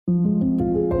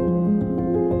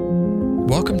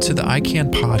Welcome to the ICANN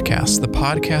podcast, the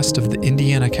podcast of the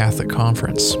Indiana Catholic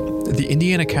Conference. The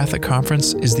Indiana Catholic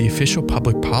Conference is the official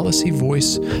public policy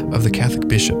voice of the Catholic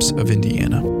bishops of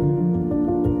Indiana.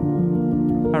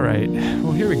 All right,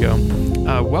 well, here we go.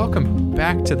 Welcome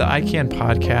back to the ICANN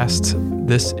podcast.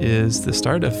 This is the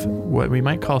start of what we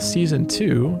might call season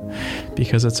 2,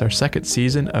 because it's our second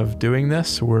season of doing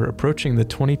this. We're approaching the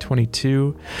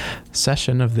 2022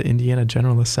 session of the Indiana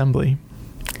General Assembly.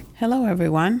 Hello,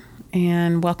 everyone,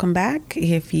 and welcome back.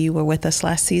 If you were with us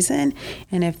last season,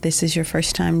 and if this is your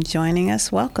first time joining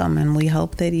us, welcome, and we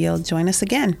hope that you'll join us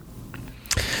again.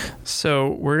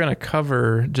 So we're going to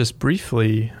cover just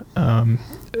briefly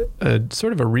a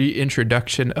sort of a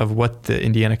reintroduction of what the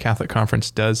Indiana Catholic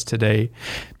Conference does today,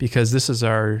 because this is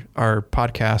our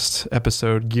podcast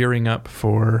episode gearing up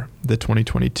for the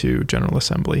 2022 General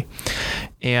Assembly.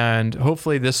 And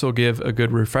hopefully this will give a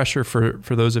good refresher for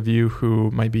those of you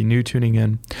who might be new tuning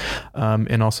in,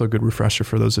 and also a good refresher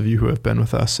for those of you who have been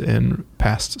with us in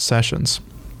past sessions.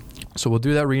 So we'll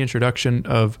do that reintroduction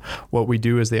of what we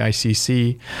do as the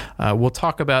ICC. We'll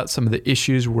talk about some of the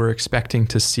issues we're expecting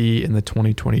to see in the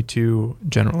 2022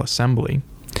 General Assembly.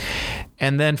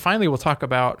 And then finally, we'll talk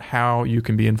about how you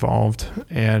can be involved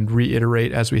and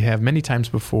reiterate, as we have many times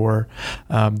before,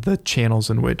 the channels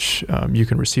in which you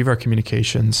can receive our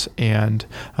communications and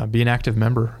be an active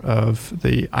member of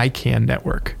the ICANN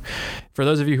network. For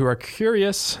those of you who are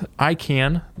curious,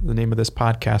 ICANN, the name of this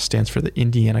podcast, stands for the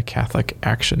Indiana Catholic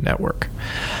Action Network.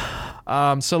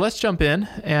 So let's jump in.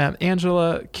 And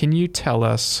Angela, can you tell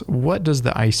us, what does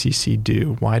the ICC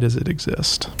do? Why does it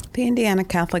exist? The Indiana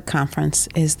Catholic Conference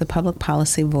is the public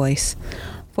policy voice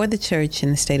for the church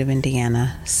in the state of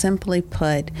Indiana. Simply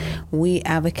put, we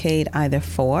advocate either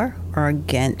for or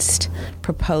against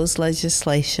proposed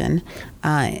legislation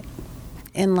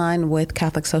in line with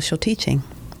Catholic social teaching.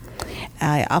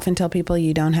 I often tell people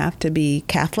you don't have to be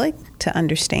Catholic to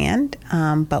understand,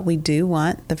 but we do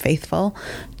want the faithful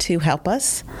to help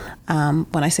us. When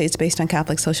I say it's based on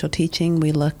Catholic social teaching,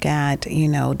 we look at,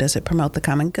 does it promote the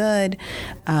common good,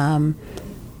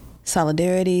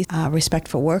 solidarity, respect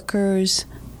for workers,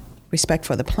 respect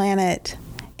for the planet,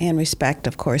 and respect,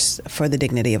 of course, for the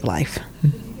dignity of life.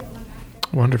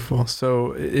 Wonderful.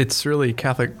 So it's really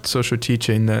Catholic social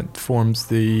teaching that forms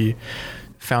the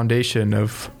foundation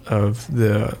of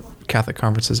the Catholic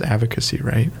Conference's advocacy,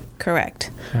 right? Correct.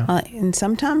 Yeah. And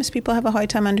sometimes people have a hard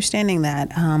time understanding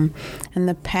that. In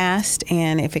the past,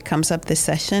 and if it comes up this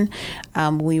session,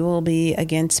 we will be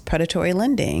against predatory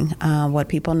lending, what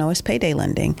people know as payday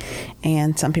lending.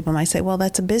 And some people might say, well,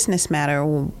 that's a business matter.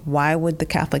 Why would the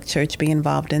Catholic Church be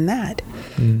involved in that?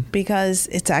 Because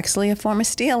it's actually a form of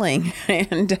stealing.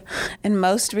 And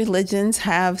most religions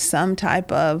have some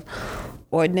type of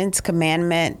ordinance,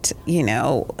 commandment,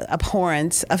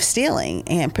 abhorrence of stealing.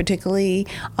 And particularly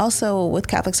also with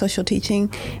Catholic social teaching,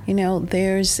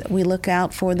 we look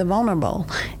out for the vulnerable.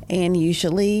 And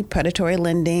usually predatory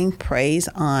lending preys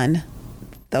on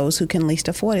those who can least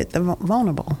afford it, the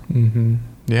vulnerable. Mm-hmm.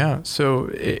 Yeah. So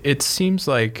it seems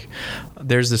like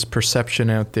there's this perception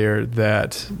out there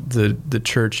that the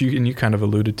church, you kind of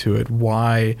alluded to it,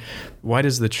 why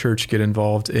does the church get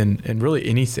involved in really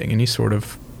anything, any sort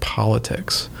of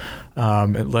politics,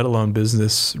 let alone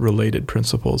business-related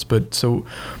principles? But so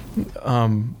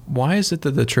why is it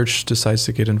that the church decides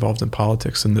to get involved in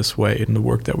politics in this way, in the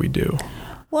work that we do?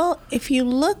 Well, if you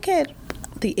look at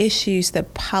the issues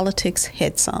that politics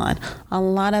hits on, a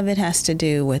lot of it has to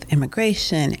do with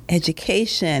immigration,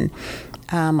 education,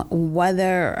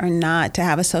 whether or not to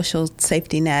have a social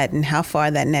safety net and how far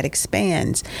that net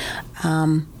expands,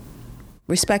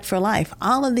 respect for life.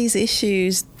 All of these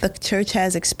issues the church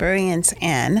has experience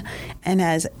in and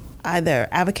has either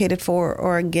advocated for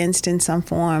or against in some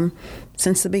form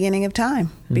since the beginning of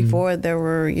time, before there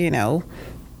were,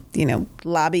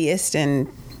 lobbyists and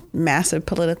massive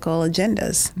political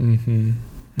agendas. Mm-hmm.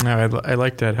 No, I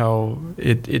like that, how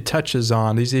it touches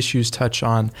on, these issues touch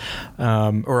on,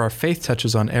 or our faith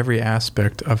touches on every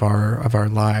aspect of our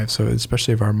lives. So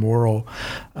especially of our moral,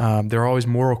 there are always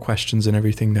moral questions in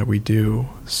everything that we do.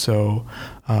 So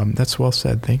that's well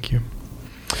said. Thank you.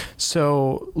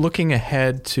 So looking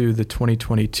ahead to the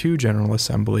 2022 General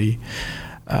Assembly,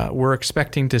 we're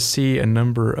expecting to see a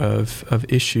number of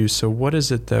issues. So what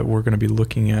is it that we're going to be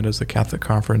looking at as the Catholic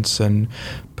Conference, and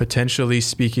potentially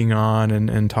speaking on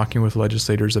and talking with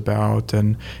legislators about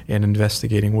and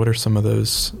investigating? What are some of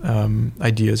those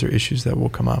ideas or issues that will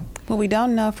come up? Well, we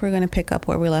don't know if we're going to pick up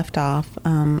where we left off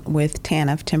with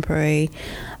TANF, Temporary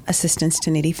Assistance to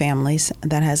Needy Families.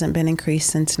 That hasn't been increased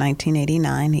since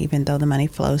 1989, even though the money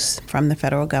flows from the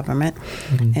federal government.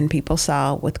 Mm-hmm. And people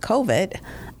saw with COVID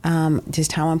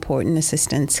just how important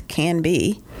assistance can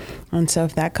be. And so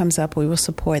if that comes up, we will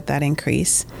support that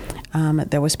increase.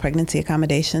 There was pregnancy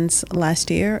accommodations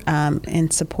last year in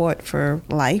support for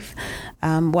life.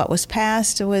 What was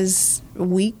passed was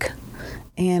weak,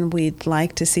 and we'd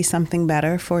like to see something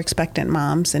better for expectant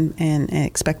moms and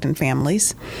expectant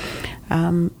families.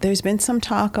 There's been some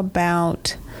talk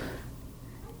about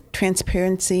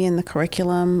transparency in the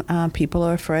curriculum. People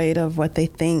are afraid of what they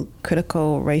think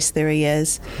critical race theory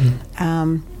is.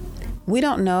 We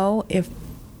don't know if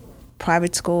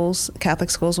private schools, Catholic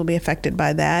schools, will be affected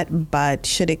by that, but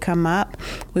should it come up,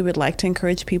 we would like to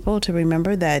encourage people to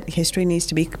remember that history needs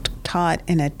to be taught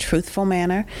in a truthful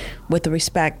manner with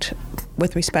respect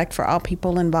for all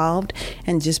people involved,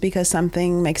 and just because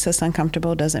something makes us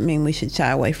uncomfortable doesn't mean we should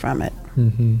shy away from it.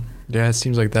 Mm-hmm. Yeah, it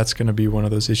seems like that's going to be one of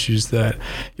those issues that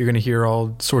you're going to hear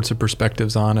all sorts of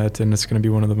perspectives on it, and it's going to be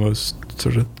one of the most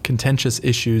sort of contentious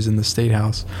issues in the State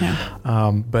House.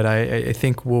 Yeah. But I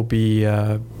think we'll be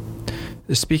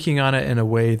speaking on it in a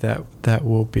way that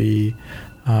will be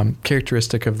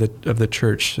characteristic of the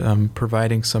church,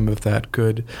 providing some of that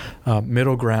good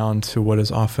middle ground to what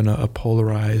is often a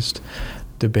polarized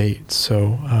debate.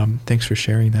 So thanks for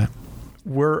sharing that.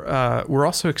 We're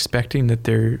also expecting that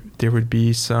there would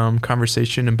be some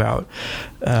conversation about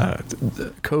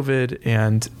COVID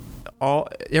and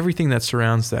everything that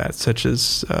surrounds that, such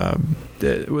as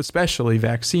especially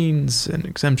vaccines and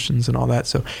exemptions and all that.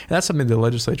 So that's something the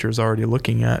legislature is already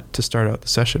looking at to start out the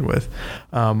session with.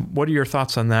 What are your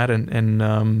thoughts on that, and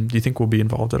do you think we'll be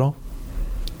involved at all?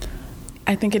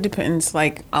 I think it depends,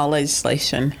 like all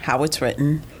legislation, how it's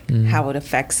written, how it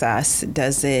affects us.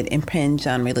 Does it impinge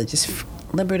on religious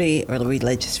liberty or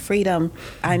religious freedom?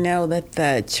 I know that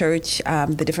the church,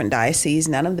 the different dioceses,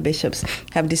 none of the bishops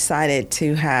have decided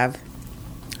to have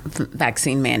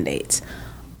vaccine mandates.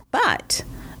 But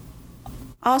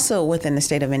also within the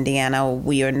state of Indiana,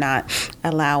 we are not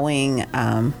allowing,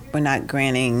 we're not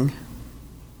granting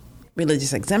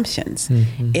religious exemptions.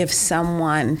 Mm-hmm. If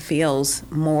someone feels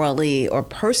morally or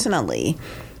personally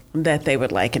that they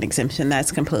would like an exemption,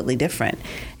 that's completely different.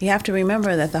 You have to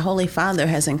remember that the Holy Father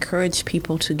has encouraged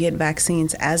people to get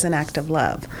vaccines as an act of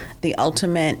love, the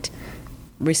ultimate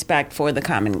respect for the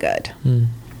common good. Mm.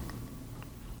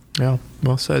 Yeah,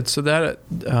 well said. So that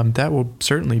will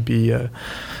certainly be a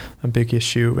big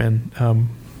issue. And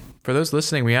for those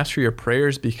listening, we ask for your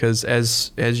prayers because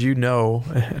as you know,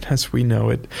 and as we know,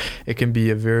 it can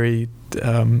be a very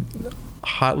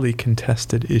hotly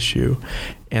contested issue.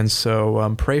 And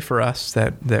so pray for us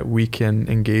that we can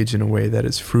engage in a way that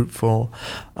is fruitful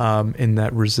and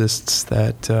that resists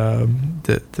that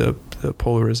the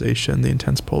polarization, the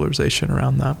intense polarization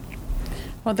around that.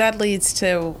 Well, that leads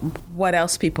to what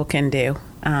else people can do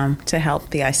to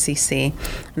help the ICC,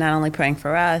 not only praying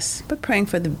for us, but praying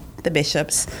for the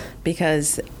bishops,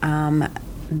 because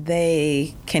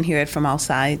they can hear it from all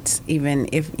sides, even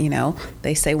if,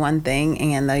 they say one thing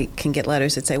and they can get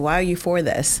letters that say, why are you for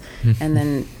this? And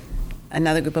then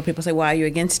another group of people say, why are you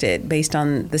against it, based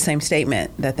on the same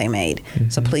statement that they made. Mm-hmm.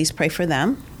 So please pray for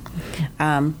them.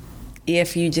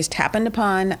 If you just happened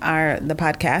upon the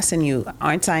podcast and you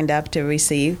aren't signed up to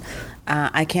receive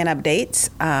ICANN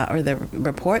updates or the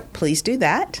report, please do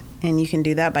that. And you can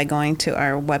do that by going to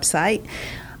our website,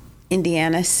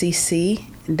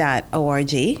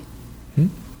 indianacc.org.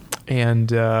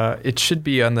 And it should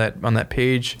be on that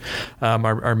page,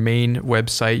 our main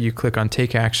website. You click on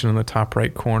Take Action in the top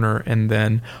right corner, and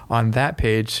then on that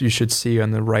page, you should see on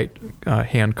the right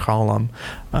hand column,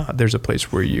 there's a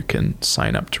place where you can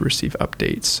sign up to receive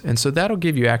updates. And so that'll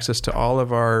give you access to all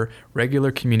of our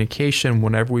regular communication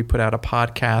whenever we put out a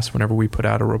podcast, whenever we put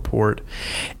out a report.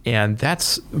 And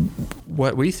that's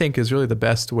what we think is really the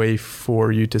best way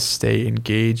for you to stay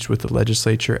engaged with the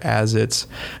legislature as it's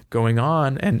going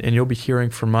on, and you'll be hearing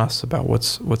from us about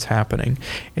what's happening.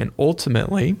 And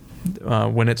ultimately,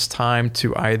 when it's time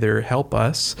to either help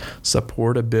us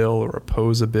support a bill or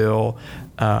oppose a bill,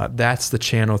 that's the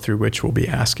channel through which we'll be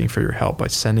asking for your help by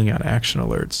sending out action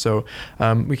alerts. So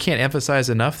we can't emphasize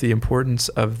enough the importance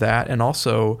of that. And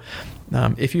also,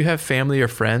 if you have family or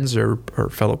friends or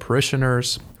fellow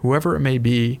parishioners, whoever it may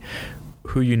be,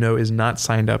 who you know is not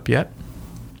signed up yet,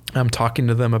 talking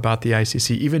to them about the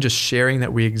ICC, even just sharing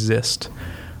that we exist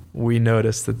we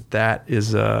notice that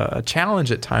is a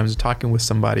challenge at times, talking with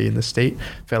somebody in the state,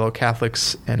 fellow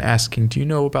Catholics, and asking, do you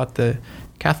know about the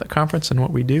Catholic Conference and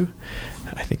what we do?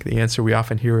 I think the answer we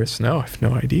often hear is no, I have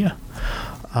no idea.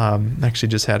 Actually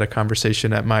just had a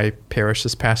conversation at my parish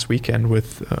this past weekend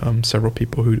with several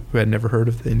people who had never heard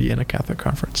of the Indiana Catholic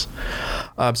Conference.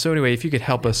 So anyway, if you could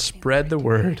help us spread the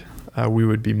word, we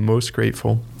would be most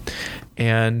grateful.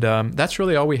 And that's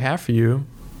really all we have for you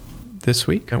this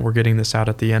week. And we're getting this out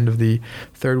at the end of the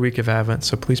third week of Advent,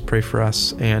 so please pray for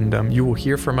us. And you will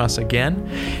hear from us again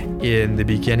in the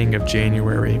beginning of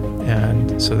January.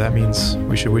 And so that means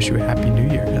we should wish you a Happy New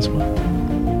Year as well.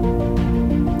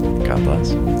 God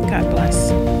bless. God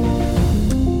bless.